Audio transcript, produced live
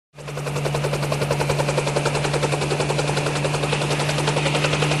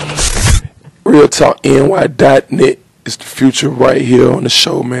RealTalkNY.net is the future right here on the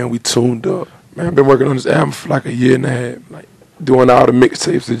show, man. We tuned up. Man, I've been working on this album for like a year and a half. Like, doing all the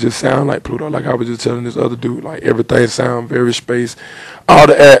mixtapes that just sound like Pluto. Like I was just telling this other dude, like everything sound very spaced. All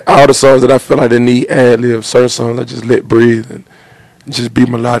the songs that I feel like they need ad-lib. Certain songs I just let breathe and just be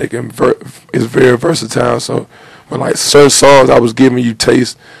melodic and it's very versatile. So, but like certain songs I was giving you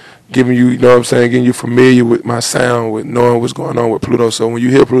taste, giving you, you know what I'm saying, getting you familiar with my sound, with knowing what's going on with Pluto. So when you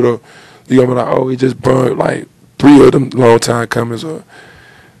hear Pluto, you're gonna be like, oh, he just burned like 3 of them long time comings, or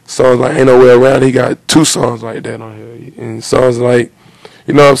songs like Ain't No Way Around. He got 2 songs like that on here, and songs like,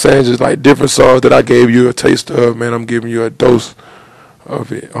 you know what I'm saying, just like different songs that I gave you a taste of. Man, I'm giving you a dose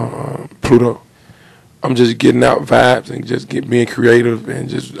of it on Pluto. I'm just getting out vibes and just being creative, and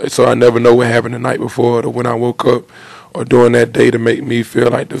just so I never know what happened the night before or when I woke up or during that day to make me feel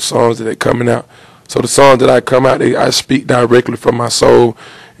like the songs that are coming out. So the songs that I come out, I speak directly from my soul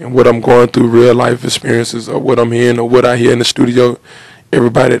and what I'm going through, real life experiences, or what I'm hearing or what I hear in the studio.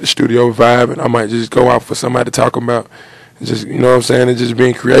 Everybody at the studio vibe, and I might just go out for somebody to talk about. And just, you know what I'm saying, and just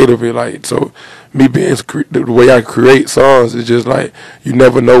being creative. Like, so me being the way I create songs is just like, you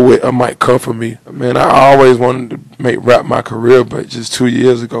never know what might come from me. Man, I always wanted to make rap my career, but just 2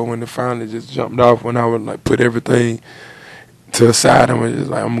 years ago when it finally just jumped off, when I would like put everything to the side and was just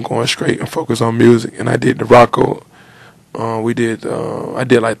like, I'm going straight and focus on music. And I did the Rocco. I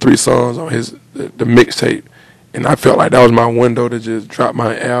did like 3 songs on the mixtape. And I felt like that was my window to just drop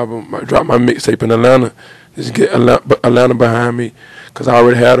my album, drop my mixtape in Atlanta, just get Atlanta behind me, because I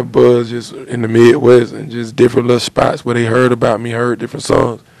already had a buzz just in the Midwest and just different little spots where they heard about me, heard different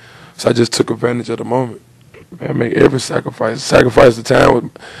songs. So I just took advantage of the moment. Man, make every sacrifice the time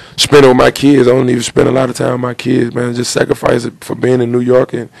with spending with my kids. I don't even spend a lot of time with my kids, man. Just sacrifice it for being in New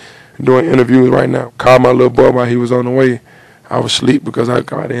York and doing interviews right now. Called my little boy while he was on the way. I was asleep because I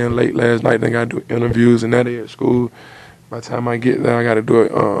got in late last night. Then I got to do interviews and that day at school. By the time I get there, I got to do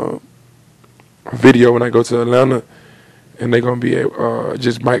a video when I go to Atlanta. And they're going to be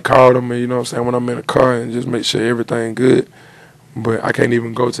just might call them, and, you know what I'm saying, when I'm in the car, and just make sure everything good. But I can't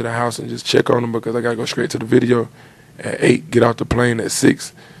even go to the house and just check on them because I got to go straight to the video at 8, get off the plane at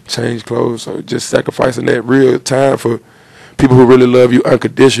 6, change clothes. So just sacrificing that real time for people who really love you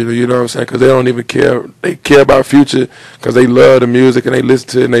unconditionally, you know what I'm saying? Because they don't even care. They care about Future because they love the music and they listen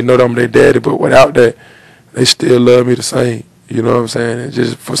to it and they know that I'm their daddy. But without that, they still love me the same. You know what I'm saying? And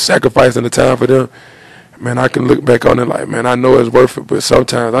just for sacrificing the time for them, man, I can look back on it like, man, I know it's worth it. But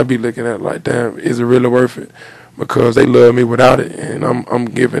sometimes I be looking at it like, damn, is it really worth it? Because they love me without it, and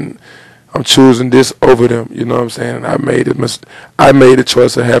I'm choosing this over them. You know what I'm saying? I made the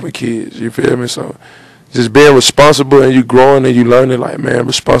choice of having kids. You feel me? So just being responsible, and you growing and you learning, like, man,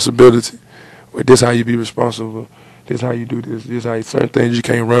 responsibility. Well, this how you be responsible. This how you do this. This how you, certain things you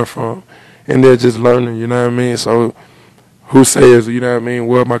can't run from. And they're just learning, you know what I mean? So who says, you know what I mean,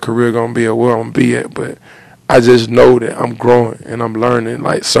 where my career going to be or where I'm going to be at? But I just know that I'm growing and I'm learning,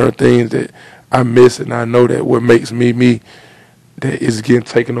 like, certain things that I miss, and I know that what makes me me, that is getting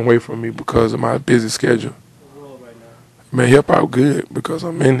taken away from me because of my busy schedule. Man, hip-hop good because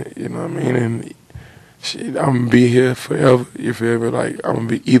I'm in it, you know what I mean? And shit, I'm going to be here forever, you feel me? Like, I'm going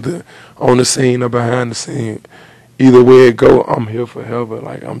to be either on the scene or behind the scene. Either way it go, I'm here forever.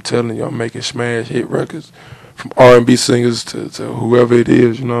 Like, I'm telling you, I'm making smash hit records from R&B singers to whoever it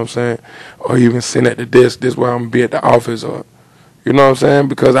is, you know what I'm saying? Or even sitting at the desk, this is where I'm going to be at the office, or, you know what I'm saying?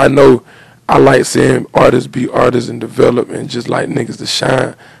 Because I know I like seeing artists be artists and develop and just like niggas to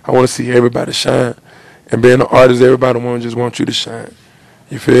shine. I want to see everybody shine. And being an artist, everybody just want you to shine.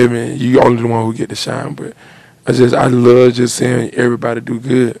 You feel me? You only the one who get to shine. But I love just seeing everybody do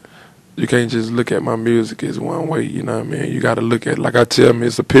good. You can't just look at my music as one way, you know what I mean? You got to look at, like I tell me,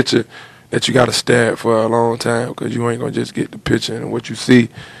 it's a picture that you got to stare at for a long time, because you ain't going to just get the picture, and what you see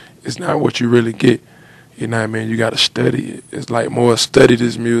is not what you really get. You know what I mean? You got to study it. It's like more study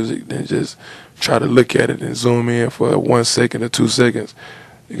this music than just try to look at it and zoom in for 1 second or 2 seconds.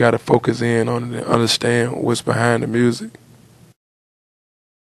 You got to focus in on it and understand what's behind the music.